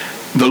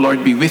The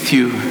Lord be with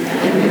you.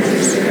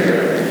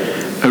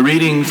 A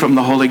reading from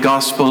the Holy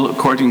Gospel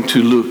according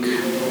to Luke.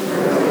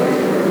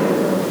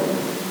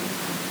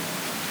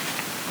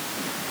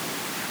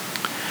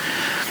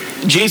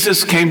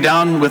 Jesus came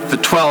down with the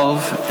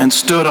 12 and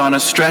stood on a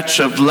stretch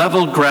of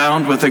level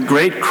ground with a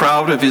great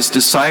crowd of his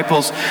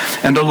disciples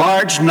and a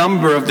large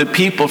number of the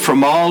people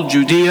from all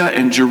Judea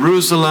and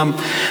Jerusalem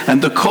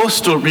and the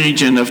coastal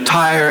region of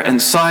Tyre and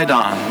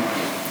Sidon.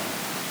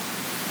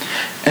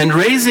 And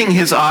raising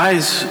his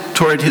eyes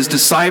toward his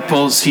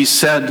disciples, he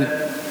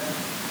said,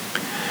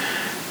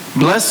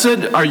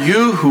 "Blessed are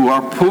you who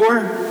are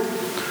poor,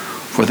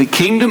 for the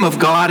kingdom of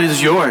God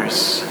is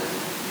yours.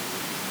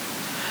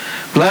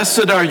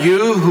 Blessed are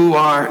you who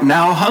are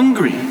now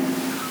hungry,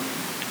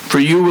 for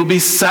you will be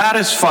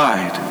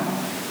satisfied.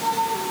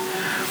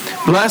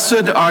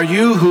 Blessed are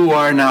you who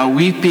are now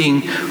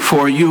weeping,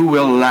 for you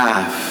will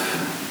laugh.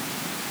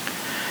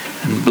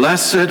 And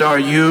blessed are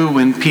you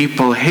when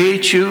people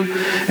hate you,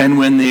 and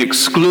when they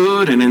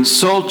exclude and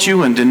insult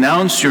you and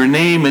denounce your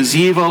name as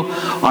evil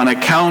on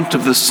account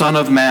of the Son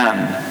of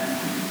Man.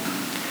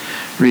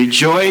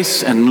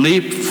 Rejoice and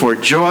leap for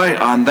joy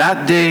on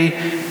that day.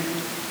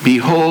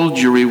 Behold,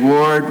 your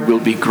reward will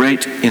be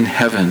great in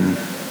heaven.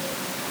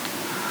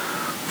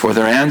 For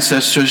their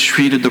ancestors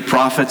treated the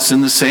prophets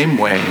in the same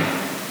way.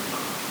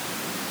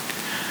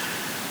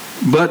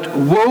 But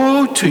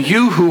woe to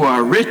you who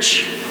are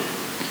rich,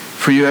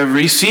 for you have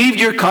received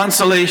your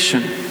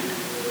consolation.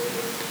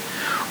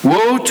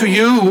 Woe to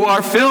you who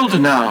are filled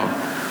now,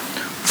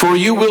 for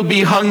you will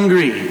be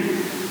hungry.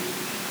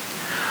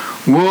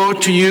 Woe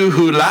to you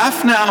who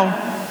laugh now,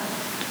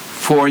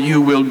 for you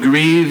will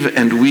grieve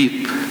and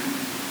weep.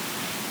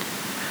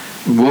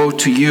 Woe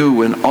to you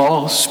when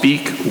all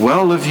speak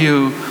well of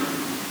you,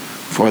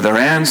 for their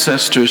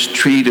ancestors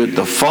treated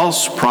the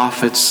false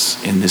prophets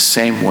in the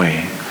same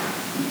way."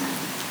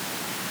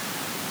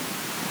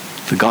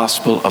 The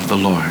Gospel of the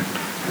Lord.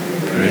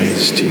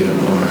 Praise to you,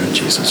 Lord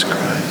Jesus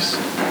Christ.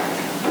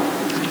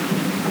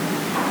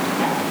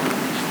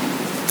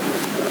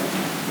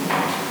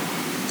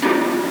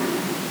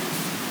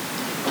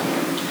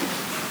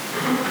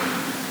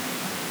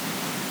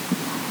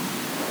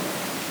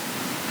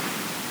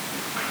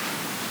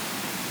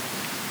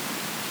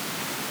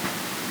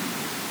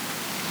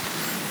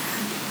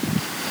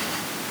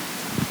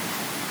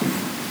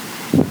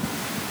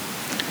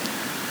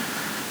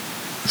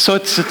 So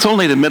it's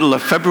only the middle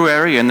of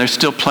February, and there's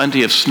still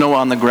plenty of snow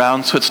on the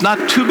ground, so it's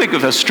not too big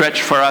of a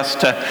stretch for us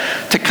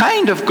to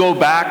kind of go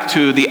back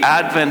to the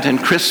Advent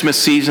and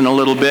Christmas season a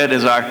little bit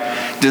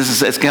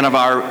as kind of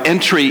our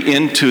entry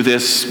into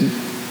this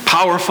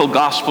powerful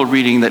gospel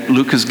reading that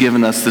Luke has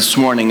given us this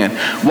morning. And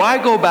why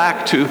go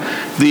back to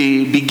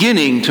the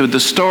beginning, to the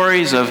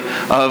stories of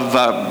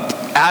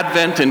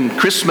Advent and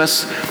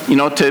Christmas,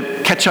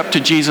 to catch up to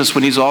Jesus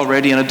when he's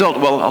already an adult?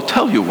 Well, I'll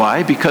tell you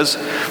why. Because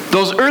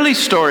those early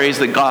stories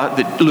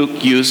that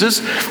Luke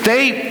uses,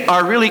 they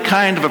are really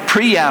kind of a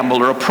preamble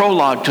or a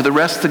prologue to the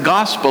rest of the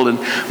gospel. And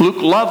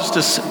Luke loves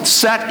to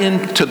set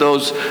into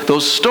those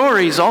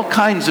stories all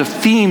kinds of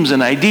themes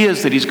and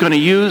ideas that he's going to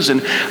use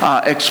and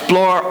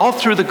explore all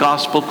through the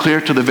gospel,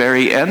 clear to the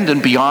very end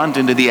and beyond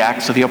into the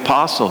Acts of the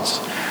Apostles.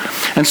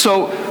 And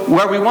so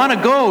where we want to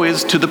go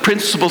is to the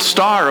principal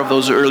star of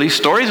those early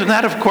stories, and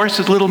that, of course,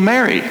 is little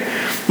Mary.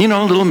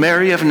 Little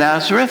Mary of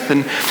Nazareth.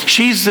 And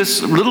she's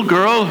this little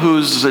girl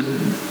who's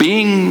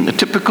being a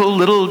typical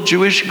little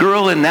Jewish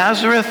girl in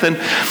Nazareth, and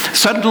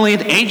suddenly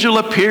an angel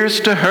appears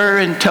to her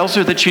and tells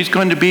her that she's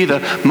going to be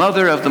the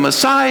mother of the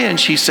Messiah, and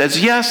she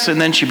says yes, and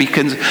then she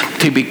begins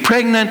to be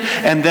pregnant,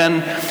 and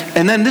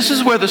then this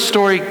is where the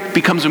story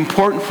becomes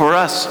important for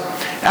us.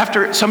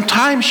 After some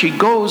time, she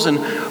goes and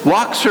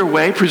walks her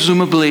way,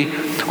 presumably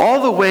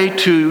all the way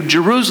to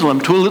Jerusalem,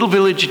 to a little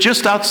village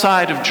just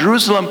outside of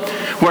Jerusalem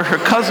where her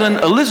cousin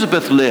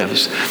Elizabeth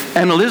lives.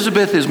 And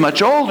Elizabeth is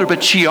much older,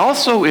 but she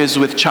also is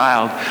with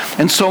child.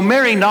 And so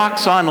Mary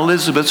knocks on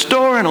Elizabeth's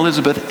door, and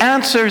Elizabeth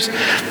answers,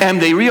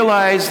 and they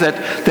realize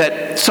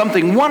that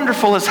something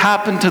wonderful has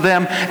happened to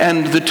them,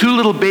 and the two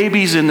little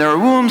babies in their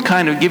wombs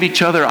kind of give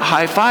each other a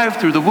high five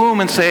through the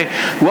womb and say,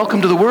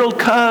 "Welcome to the world,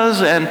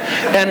 cuz," and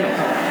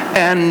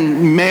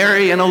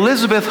Mary and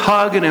Elizabeth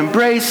hug and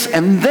embrace,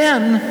 and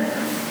then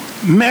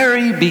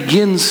Mary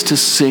begins to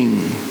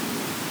sing.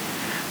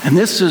 And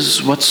this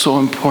is what's so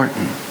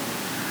important.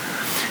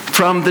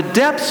 From the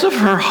depths of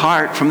her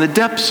heart, from the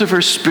depths of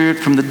her spirit,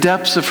 from the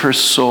depths of her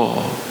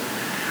soul,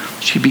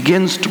 she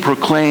begins to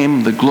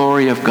proclaim the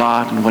glory of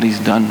God and what he's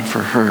done for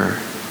her.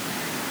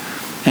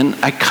 And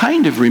I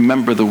kind of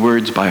remember the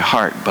words by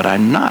heart, but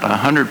I'm not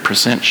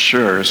 100%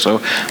 sure,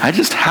 so I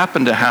just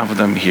happen to have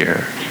them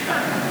here.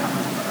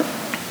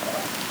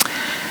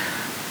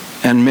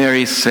 And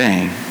Mary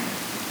sang,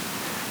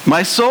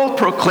 "My soul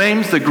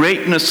proclaims the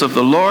greatness of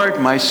the Lord.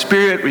 My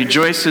spirit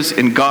rejoices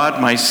in God,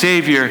 my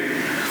Savior.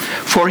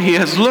 For he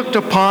has looked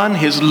upon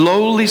his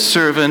lowly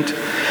servant,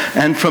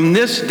 and from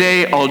this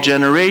day all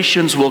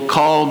generations will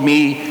call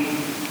me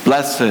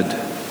blessed.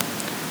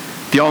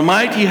 The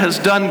Almighty has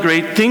done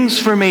great things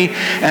for me,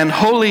 and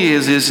holy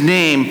is his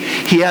name.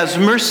 He has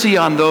mercy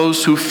on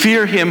those who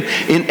fear him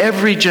in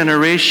every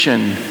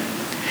generation.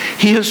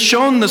 He has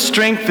shown the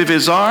strength of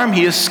his arm.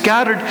 He has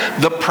scattered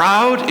the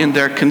proud in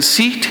their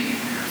conceit.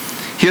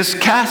 He has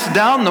cast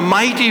down the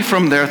mighty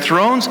from their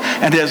thrones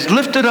and has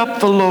lifted up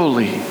the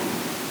lowly.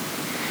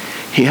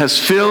 He has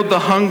filled the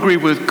hungry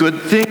with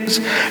good things,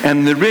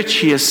 and the rich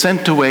he has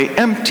sent away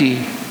empty.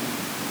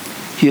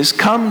 He has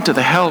come to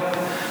the help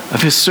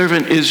of his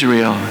servant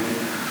Israel,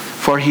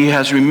 for he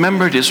has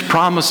remembered his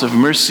promise of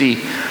mercy,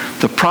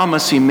 the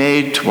promise he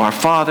made to our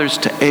fathers,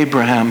 to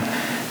Abraham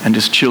and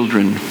his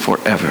children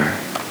forever.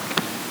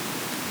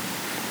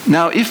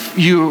 Now, if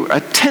you're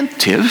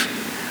attentive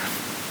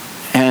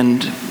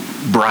and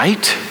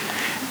bright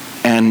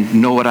and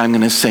know what I'm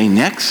going to say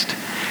next,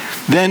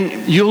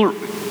 then you'll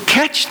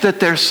catch that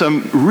there's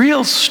some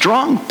real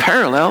strong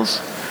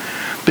parallels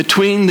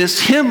between this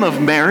hymn of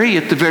Mary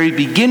at the very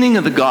beginning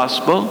of the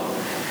gospel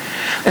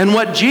and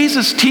what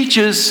Jesus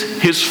teaches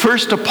his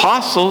first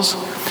apostles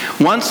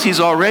once he's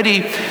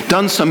already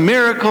done some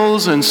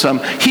miracles and some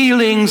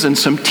healings and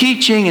some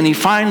teaching, and he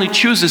finally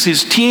chooses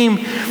his team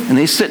and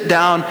they sit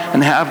down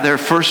and have their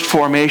first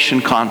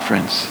formation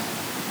conference.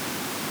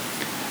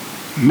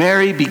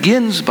 Mary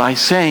begins by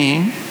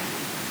saying,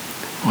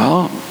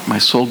 well, my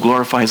soul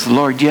glorifies the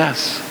Lord,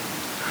 yes.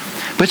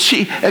 But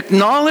she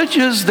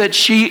acknowledges that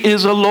she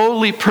is a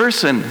lowly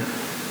person.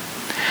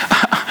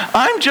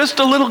 I'm just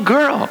a little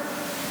girl.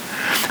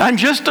 I'm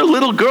just a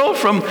little girl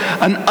from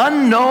an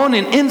unknown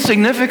and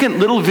insignificant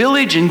little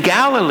village in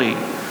Galilee.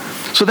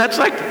 So that's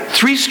like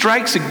 3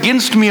 strikes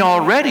against me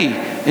already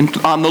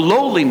on the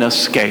lowliness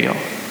scale.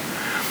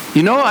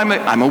 You know,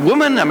 I'm a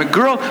woman, I'm a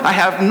girl. I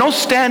have no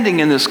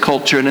standing in this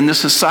culture and in this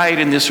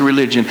society and this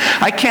religion.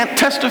 I can't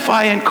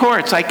testify in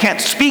courts. I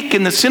can't speak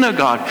in the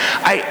synagogue.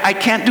 I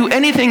can't do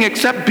anything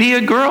except be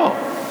a girl,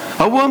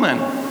 a woman.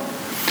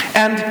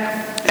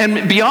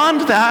 And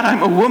beyond that,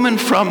 I'm a woman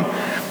from,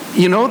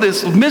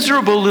 this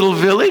miserable little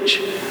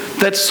village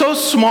that's so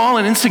small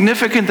and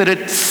insignificant that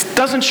it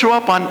doesn't show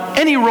up on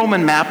any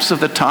Roman maps of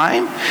the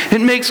time.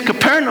 It makes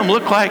Capernaum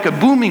look like a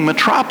booming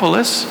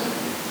metropolis.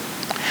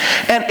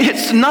 And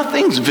it's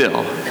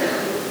Nothingsville.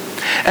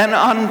 And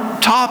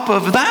on top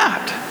of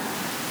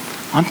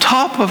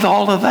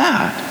all of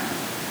that,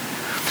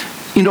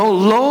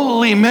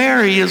 lowly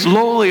Mary is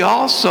lowly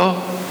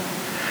also,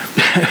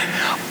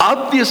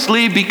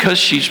 obviously because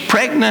she's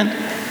pregnant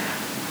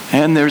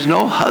and there's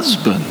no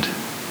husband.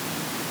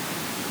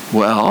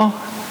 Well,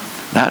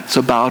 that's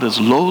about as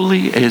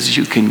lowly as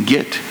you can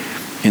get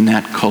in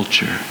that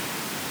culture.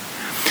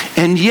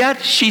 And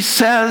yet she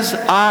says,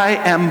 I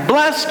am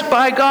blessed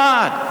by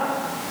God.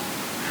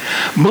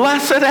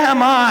 Blessed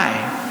am I,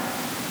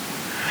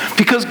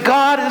 because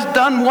God has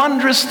done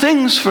wondrous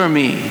things for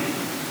me.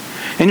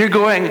 And you're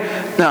going,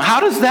 now how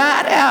does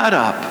that add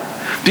up?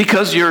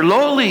 Because you're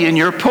lowly and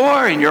you're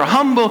poor and you're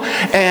humble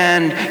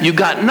and you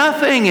got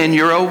nothing and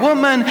you're a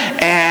woman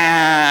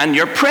and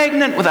you're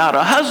pregnant without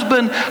a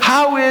husband.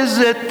 How is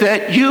it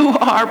that you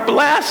are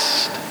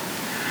blessed?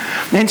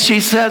 And she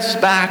says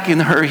back in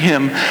her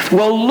hymn,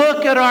 well,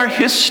 look at our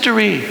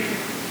history.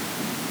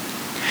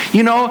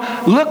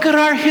 Look at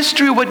our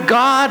history, what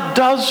God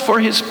does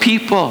for his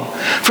people.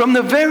 From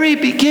the very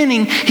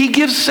beginning, he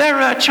gives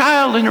Sarah a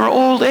child in her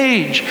old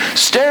age,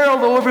 sterile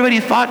though everybody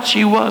thought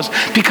she was,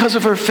 because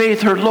of her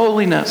faith, her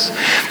lowliness.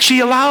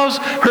 He allows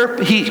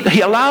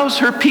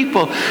his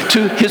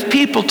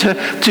people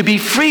to be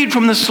freed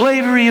from the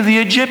slavery of the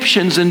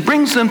Egyptians and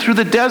brings them through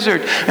the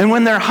desert. And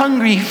when they're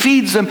hungry, he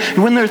feeds them.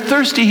 And when they're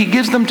thirsty, he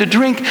gives them to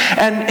drink.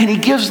 And he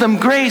gives them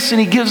grace, and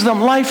he gives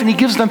them life, and he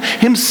gives them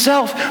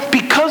himself,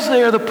 because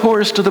they are the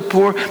poorest of the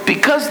poor,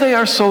 because they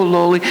are so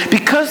lowly,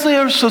 because they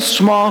are so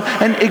small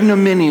and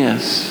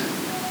ignominious.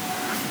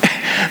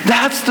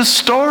 That's the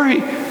story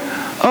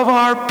of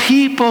our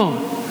people.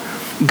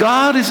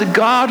 God is a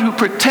God who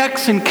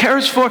protects and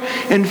cares for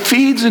and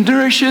feeds and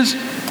nourishes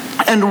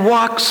and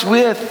walks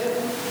with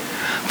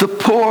the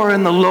poor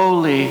and the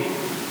lowly.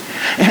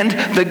 And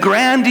the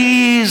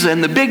grandees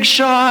and the big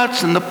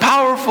shots and the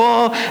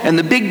powerful and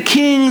the big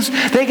kings,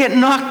 they get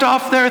knocked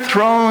off their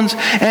thrones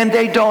and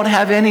they don't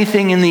have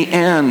anything in the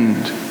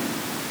end.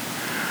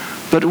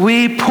 But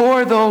we,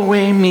 poor though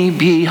we may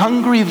be,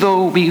 hungry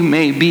though we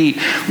may be,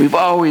 we've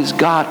always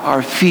got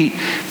our feet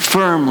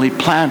firmly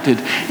planted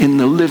in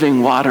the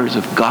living waters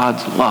of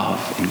God's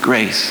love and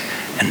grace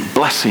and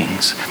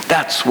blessings.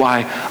 That's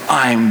why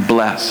I'm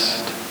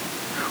blessed.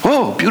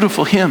 Oh,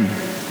 beautiful hymn.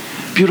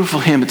 Beautiful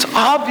hymn. It's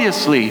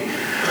obviously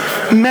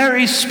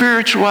Mary's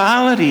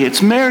spirituality.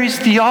 It's Mary's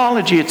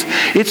theology.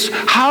 It's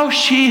how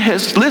she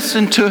has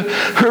listened to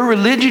her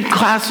religion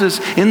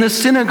classes in the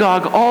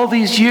synagogue all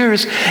these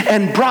years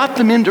and brought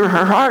them into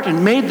her heart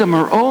and made them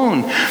her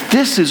own.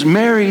 This is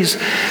Mary's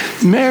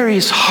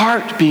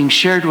heart being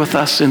shared with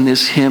us in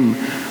this hymn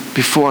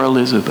before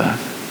Elizabeth.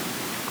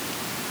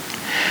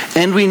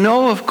 And we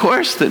know, of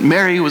course, that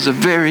Mary was a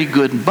very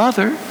good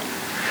mother,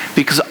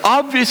 because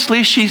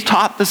obviously she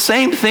taught the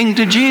same thing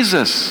to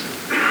Jesus.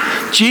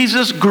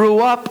 Jesus grew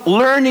up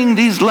learning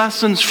these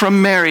lessons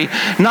from Mary,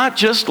 not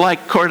just like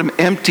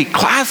empty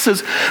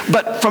classes,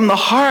 but from the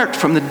heart,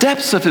 from the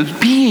depths of his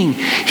being.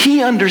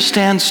 He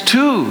understands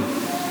too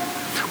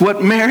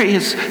what Mary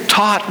has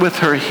taught with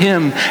her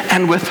hymn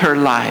and with her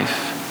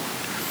life.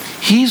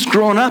 He's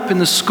grown up in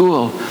the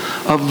school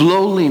of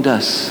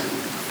lowliness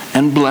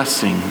and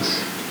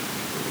blessings.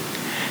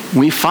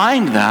 We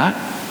find that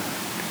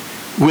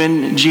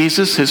when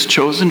Jesus has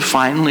chosen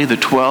finally the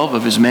 12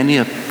 of his many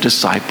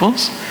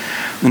disciples,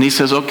 and he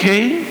says,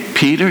 okay,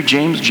 Peter,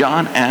 James,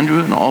 John,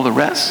 Andrew, and all the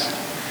rest,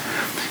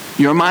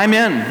 you're my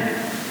men,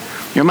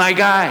 you're my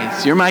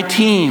guys, you're my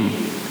team.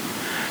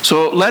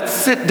 So let's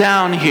sit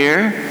down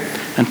here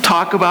and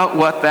talk about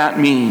what that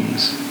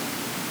means.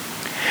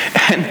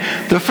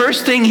 And the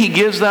first thing he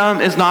gives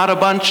them is not a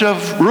bunch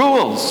of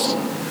rules.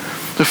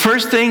 The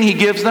first thing he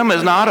gives them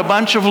is not a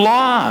bunch of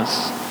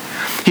laws.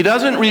 He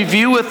doesn't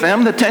review with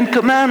them the 10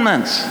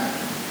 Commandments.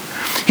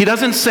 He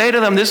doesn't say to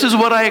them, this is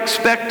what I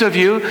expect of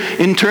you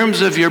in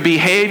terms of your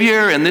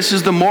behavior, and this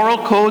is the moral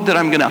code that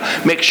I'm going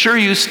to make sure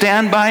you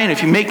stand by, and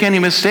if you make any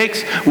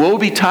mistakes, woe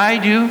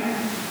betide you.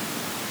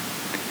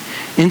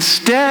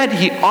 Instead,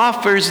 he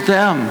offers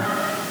them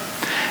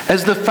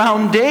as the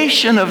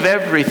foundation of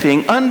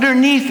everything,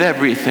 underneath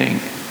everything,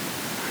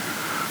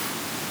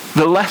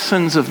 the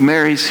lessons of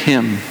Mary's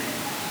hymn.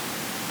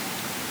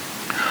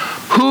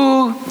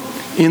 Who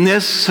in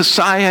this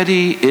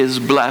society is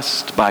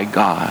blessed by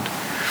God?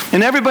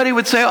 And everybody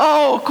would say,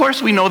 oh, of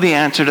course we know the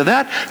answer to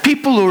that.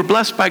 People who are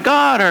blessed by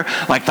God are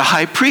like the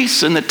high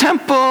priests in the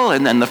temple,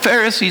 and then the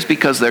Pharisees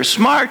because they're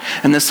smart,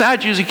 and the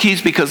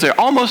Sadducees because they're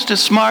almost as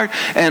smart,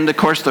 and of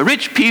course the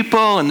rich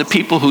people, and the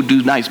people who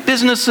do nice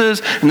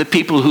businesses, and the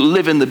people who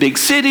live in the big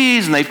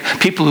cities, and the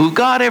people who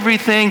got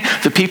everything,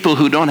 the people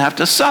who don't have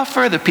to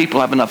suffer, the people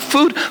who have enough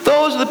food.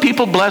 Those are the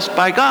people blessed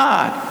by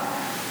God.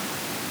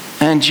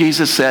 And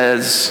Jesus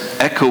says,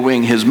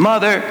 echoing his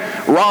mother,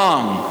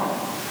 wrong.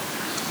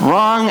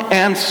 Wrong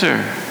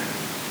answer.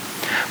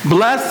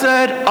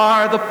 Blessed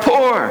are the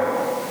poor.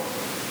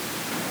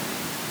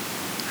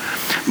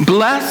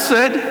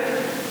 Blessed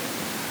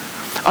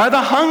are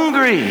the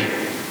hungry.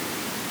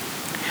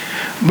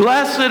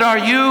 Blessed are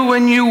you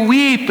when you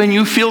weep and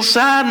you feel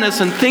sadness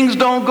and things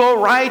don't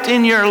go right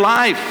in your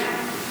life.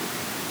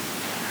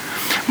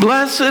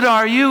 Blessed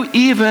are you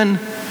even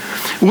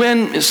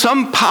when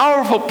some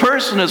powerful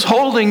person is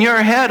holding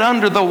your head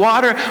under the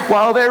water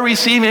while they're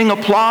receiving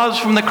applause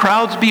from the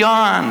crowds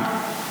beyond.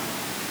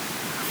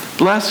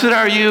 Blessed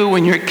are you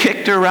when you're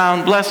kicked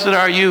around. Blessed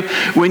are you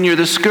when you're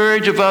the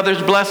scourge of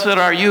others. Blessed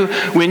are you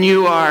when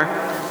you are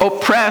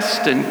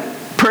oppressed and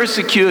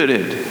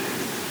persecuted.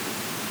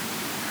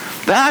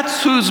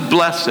 That's who's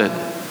blessed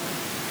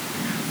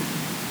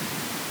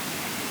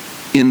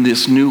in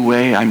this new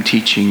way I'm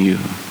teaching you.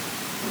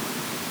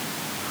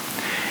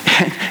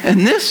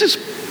 And this is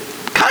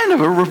kind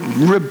of a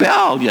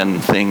rebellion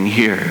thing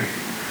here.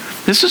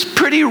 This is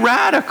pretty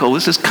radical.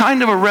 This is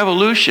kind of a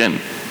revolution.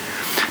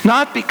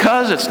 Not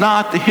because it's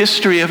not the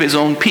history of his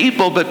own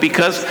people, but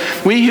because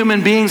we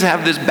human beings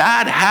have this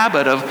bad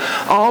habit of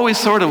always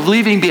sort of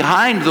leaving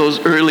behind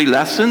those early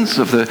lessons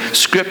of the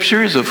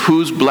scriptures of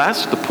who's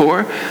blessed, the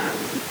poor,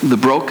 the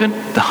broken,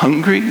 the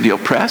hungry, the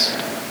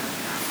oppressed.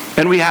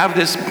 And we have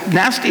this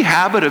nasty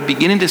habit of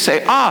beginning to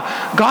say,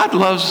 God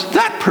loves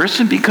that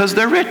person because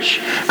they're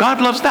rich.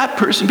 God loves that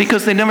person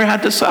because they never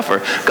had to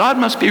suffer. God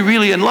must be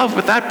really in love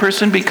with that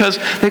person because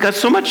they got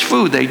so much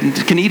food. They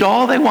can eat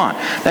all they want.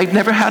 They've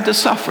never had to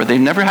suffer. They've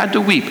never had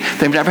to weep.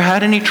 They've never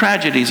had any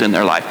tragedies in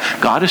their life.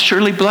 God has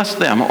surely blessed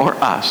them or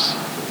us.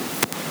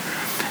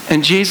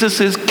 And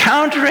Jesus is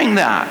countering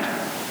that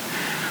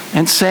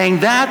and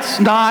saying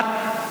that's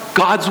not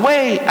God's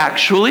way,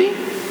 actually.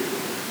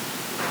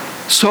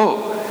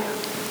 So,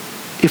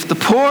 if the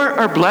poor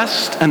are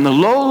blessed, and the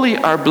lowly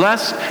are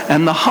blessed,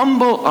 and the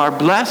humble are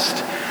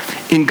blessed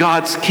in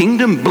God's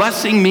kingdom,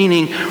 blessing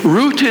meaning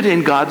rooted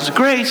in God's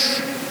grace,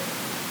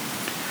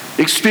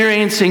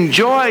 experiencing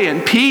joy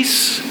and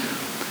peace,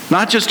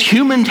 not just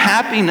human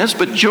happiness,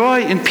 but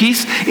joy and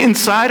peace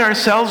inside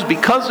ourselves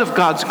because of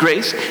God's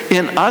grace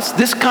in us,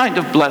 this kind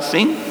of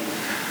blessing,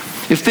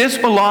 if this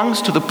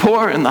belongs to the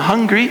poor and the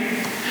hungry,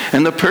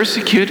 and the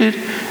persecuted,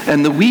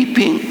 and the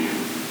weeping,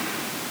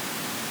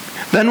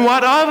 then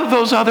what of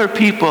those other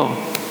people?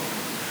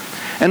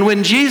 And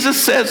when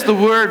Jesus says the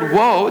word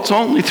woe, it's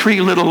only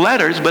 3 little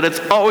letters, but it's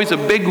always a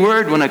big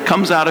word when it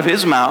comes out of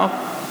his mouth.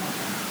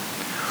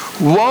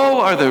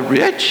 Woe are the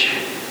rich.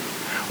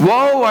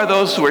 Woe are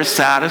those who are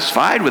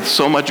satisfied with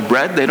so much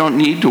bread they don't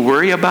need to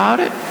worry about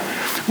it.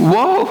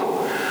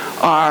 Woe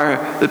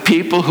are the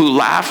people who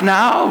laugh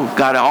now, who've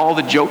got all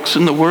the jokes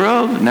in the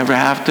world, never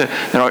have to,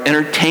 that are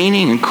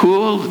entertaining and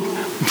cool,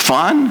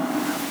 fun.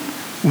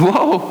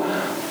 Woe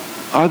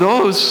are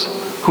those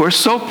who are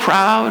so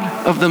proud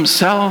of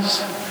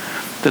themselves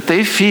that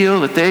they feel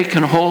that they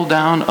can hold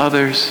down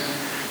others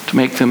to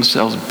make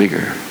themselves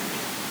bigger.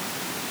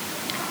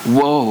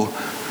 Woe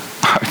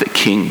are the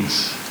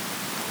kings.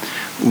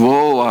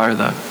 Woe are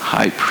the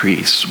high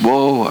priests.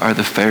 Woe are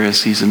the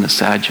Pharisees and the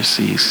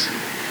Sadducees.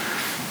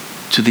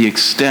 to the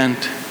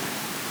extent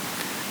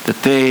that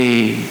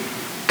they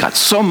got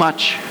so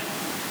much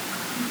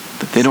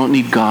that they don't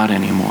need God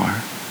anymore.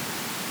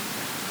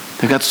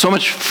 They've got so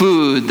much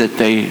food that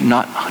they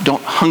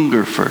don't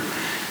hunger for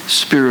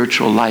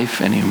spiritual life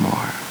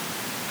anymore.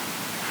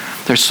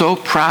 They're so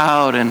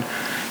proud and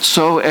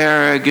so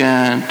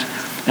arrogant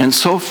and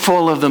so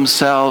full of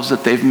themselves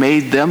that they've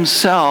made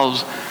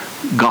themselves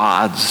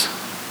gods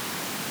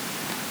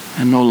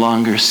and no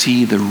longer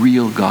see the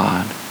real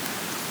God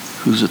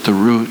who's at the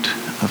root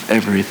of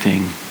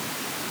everything,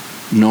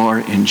 nor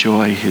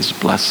enjoy his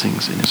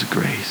blessings and his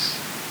grace.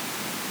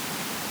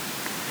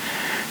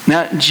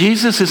 Now,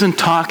 Jesus isn't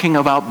talking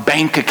about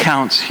bank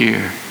accounts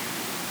here.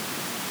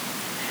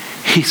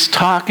 He's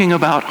talking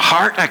about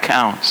heart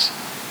accounts.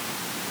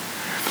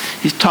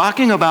 He's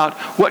talking about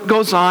what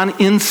goes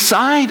on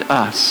inside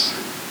us.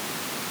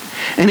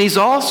 And he's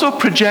also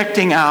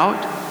projecting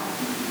out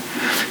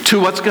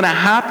to what's going to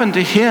happen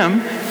to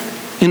him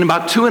in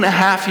about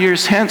 2.5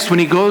 years hence when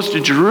he goes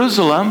to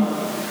Jerusalem.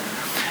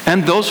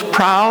 And those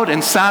proud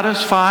and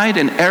satisfied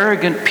and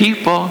arrogant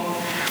people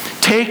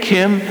take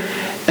him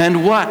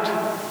and what?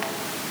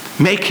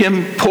 Make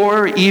him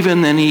poorer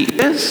even than he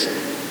is?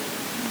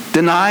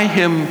 Deny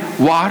him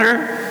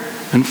water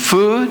and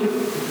food?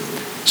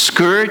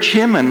 Scourge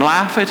him and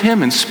laugh at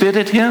him and spit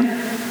at him?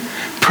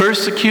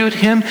 Persecute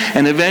him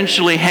and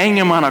eventually hang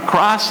him on a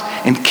cross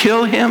and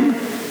kill him?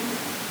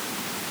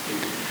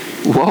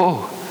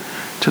 Woe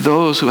to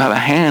those who have a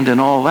hand in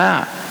all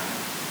that,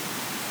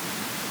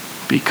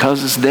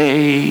 because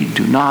they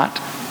do not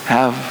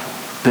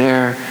have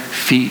their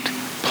feet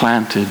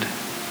planted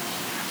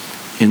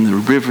in the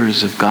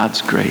rivers of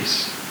God's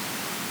grace.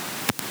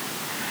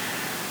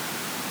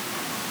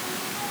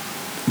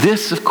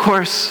 This, of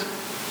course,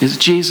 is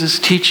Jesus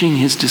teaching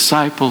his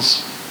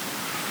disciples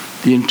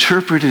the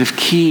interpretive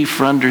key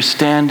for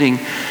understanding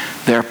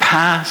their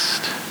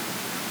past,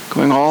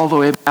 going all the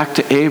way back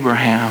to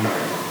Abraham.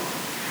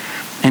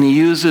 And he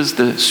uses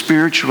the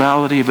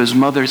spirituality of his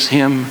mother's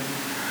hymn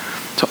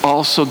to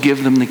also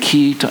give them the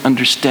key to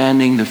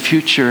understanding the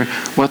future,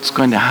 what's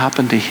going to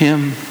happen to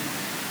him,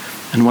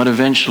 and what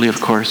eventually,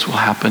 of course, will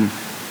happen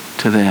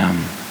to them.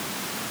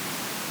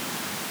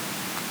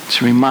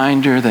 It's a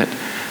reminder that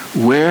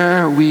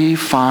where we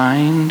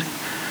find,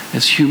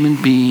 as human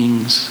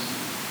beings,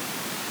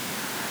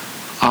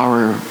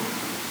 our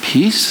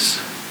peace,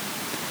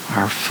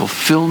 our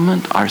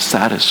fulfillment, our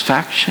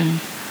satisfaction,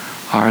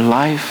 our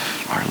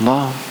life, our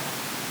love,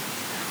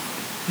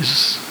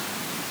 is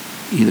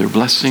either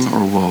blessing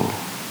or woe.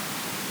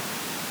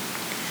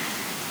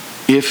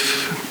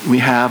 If we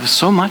have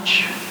so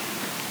much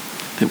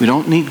that we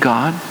don't need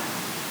God,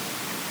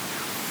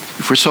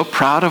 if we're so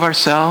proud of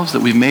ourselves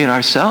that we've made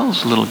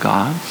ourselves little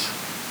gods,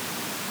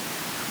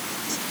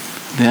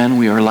 then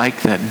we are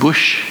like that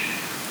bush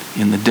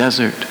in the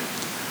desert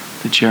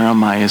that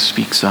Jeremiah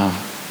speaks of,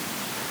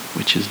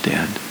 which is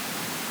dead.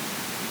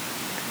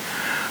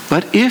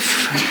 But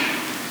if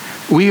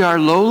we are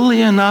lowly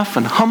enough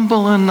and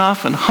humble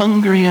enough and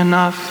hungry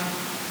enough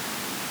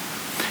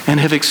and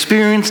have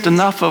experienced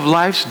enough of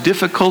life's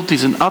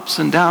difficulties and ups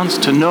and downs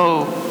to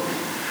know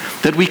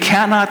that we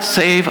cannot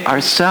save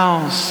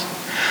ourselves,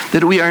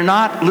 that we are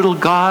not little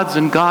gods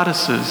and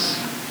goddesses,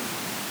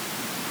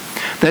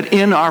 that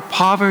in our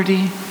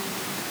poverty,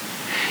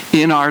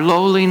 in our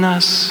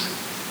lowliness,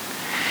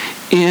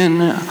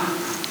 in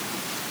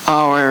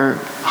our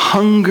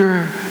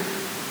hunger,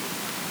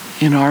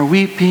 in our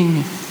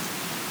weeping,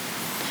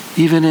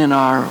 even in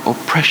our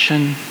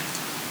oppression,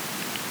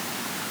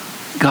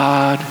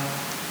 God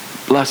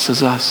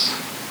blesses us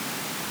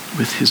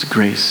with his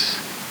grace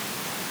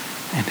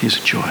and his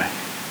joy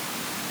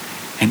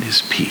and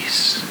his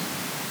peace.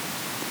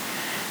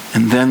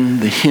 And then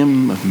the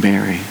hymn of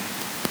Mary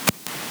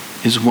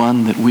is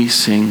one that we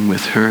sing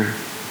with her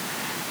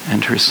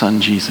and her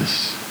son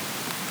Jesus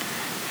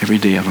every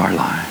day of our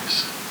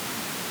lives.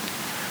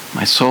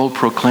 My soul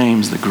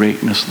proclaims the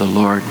greatness of the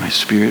Lord. My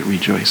spirit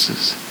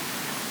rejoices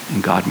in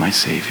God my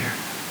Savior.